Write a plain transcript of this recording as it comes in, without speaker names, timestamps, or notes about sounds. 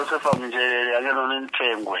Joseph Mjelele angelo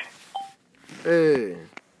nithengwe.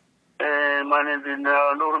 Mane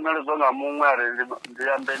ndina norumelezwa ngamunware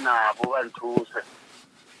ndiyambe nabo banthuse.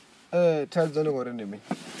 Thaidzo ndi ngori ndimi.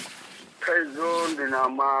 Thaidzo ndina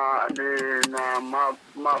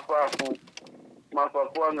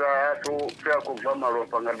mafafu anga athu pya kubva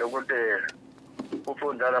malofha nga dokotela.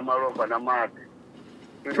 Kufundala malofha na mathi.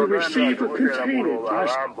 To receive a container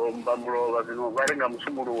flash. Bomba mulova zino varenga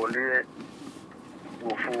musumuluwo ndiye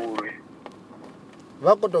mufulwe.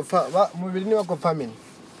 Vakotofa muvilini vakofa mini?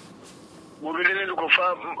 Muvilini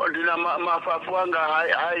ndikofa ndina mafafu anga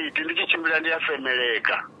haiti ndichichimbira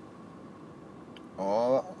ndiyafemeleka.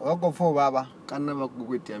 Vakofa baba kana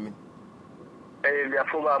vakukwiti amini?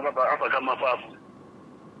 Ndiyafu baba apa kama mafafu.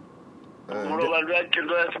 Mulova ndo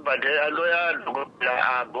yasibadela ndo ya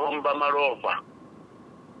dokotela agomba malofha.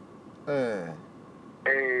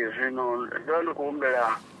 Zino ndo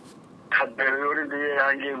kuumbela kabelo yori ndiye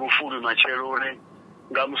yange mufulu machelone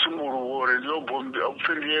ngamusumuru wore ndio bombe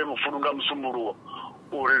ofendiye mufulu ngamusumuru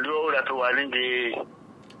wore ndio ulato walinge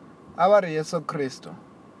avari Yesu Kristo.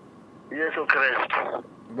 Yesu Kristo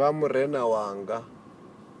Vamurena wanga.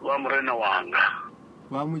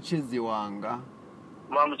 Vamuchidzi wanga.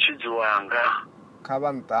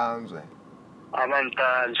 Kavantanzwe.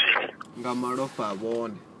 Avantanzwe. Ngamalofha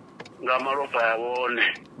avone.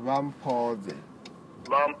 Vampodze.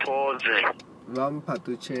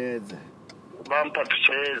 Vampatuchedze.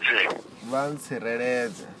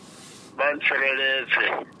 Vantsireledze.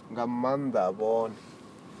 Ngamanda avone.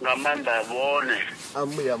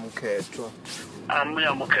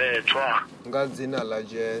 Amuyamukhetwa. Ngadzina la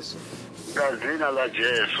Jesu.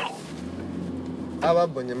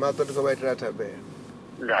 Avabonye mato tikovaitira tabera.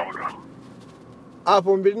 Ndaulo.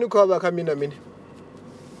 Apo mbili nikhova kamina mini.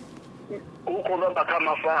 Uko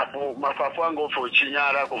kama mafafu ango fo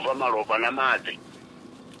chinyara kuva malofha na mathi.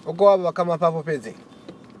 Uko wava kama papo pedzi.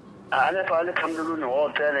 Ale pale kamduluni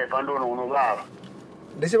hotel pandono unobaba.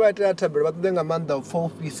 Ndichivaitira tabera vatudenga manda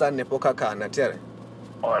ufofisa nepo kakana tere.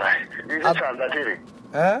 Alright. Ndise chanda tiri.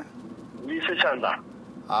 Ndise chanda.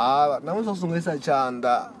 Namusosungisa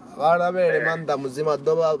chanda. Varavere manda muzima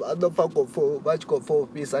adopfa kofo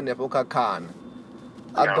vachikofofisa nepo kakana.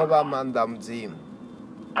 Adova manda muzima.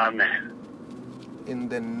 Amen. In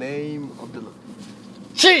the name of the Lord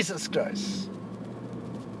Jesus Christ,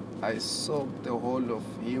 I soak the whole of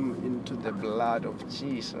him into the blood of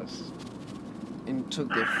Jesus, into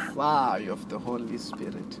the fire of the Holy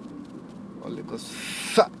Spirit. Holy Ghost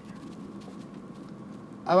fire.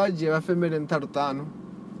 Abaji bafemele ntarutano.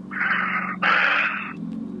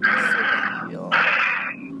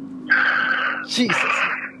 Jesus,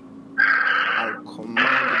 I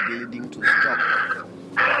command bleeding to stop.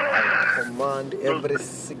 I command every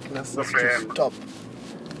sickness to stop.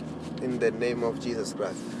 In the name of Jesus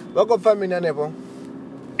Christ. Wako family anepo?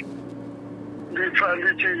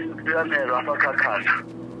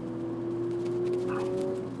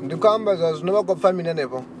 Ndikamba zvazvino wako family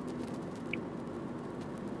anepo?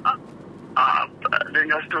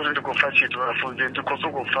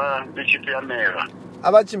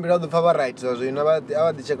 Avachimbira kufa va right zvazvino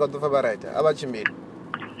avadicheka kufa va right avachimbira.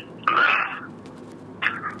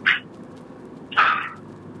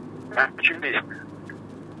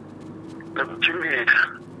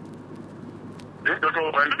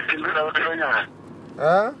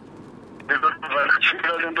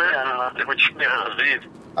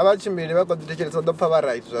 Avachimbiri vakoditecheresa kufa va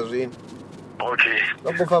right zvazvino. Okay.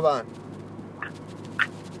 Vakufa vanhu.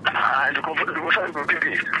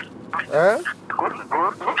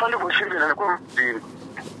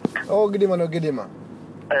 Gidima no gidima.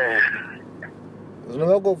 Zvino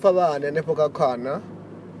vakufa vanhu anepo kakana.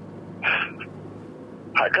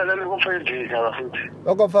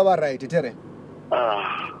 Vakufa va right tere.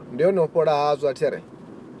 Ndio nopora hazvo tere.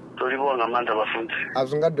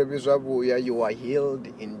 Hazvingadhovi zvavuya. You are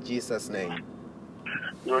healed in Jesus name.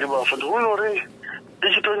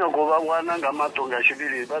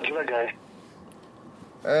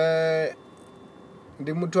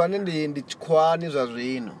 Ndi muthu ane ndi chikwani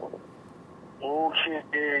zvazvino.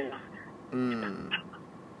 Okay.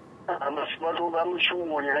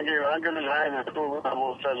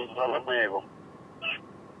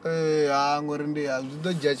 Ngori ndi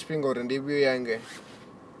azvidodzha chipinga uri ndivuye yange.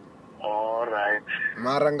 Alright.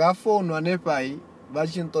 Mara ngafonwa nepai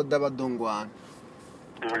vachintoda vadongwana.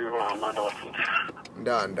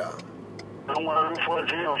 Ndanda.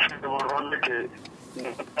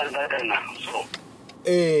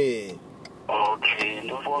 Okay,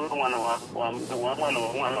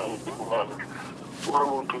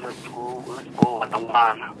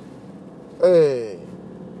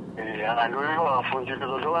 Ndio wafunzi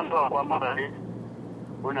ndio wanda kwa mara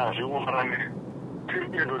unazungu mara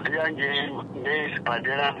ndio ndiange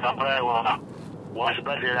ndesibadela ngapha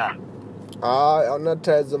wasibadela awuna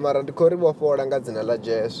thaidzo mara ndi khou ri vhofhola nga dzina ḽa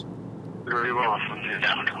Jesu. Ndio wafunzi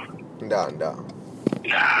Nda.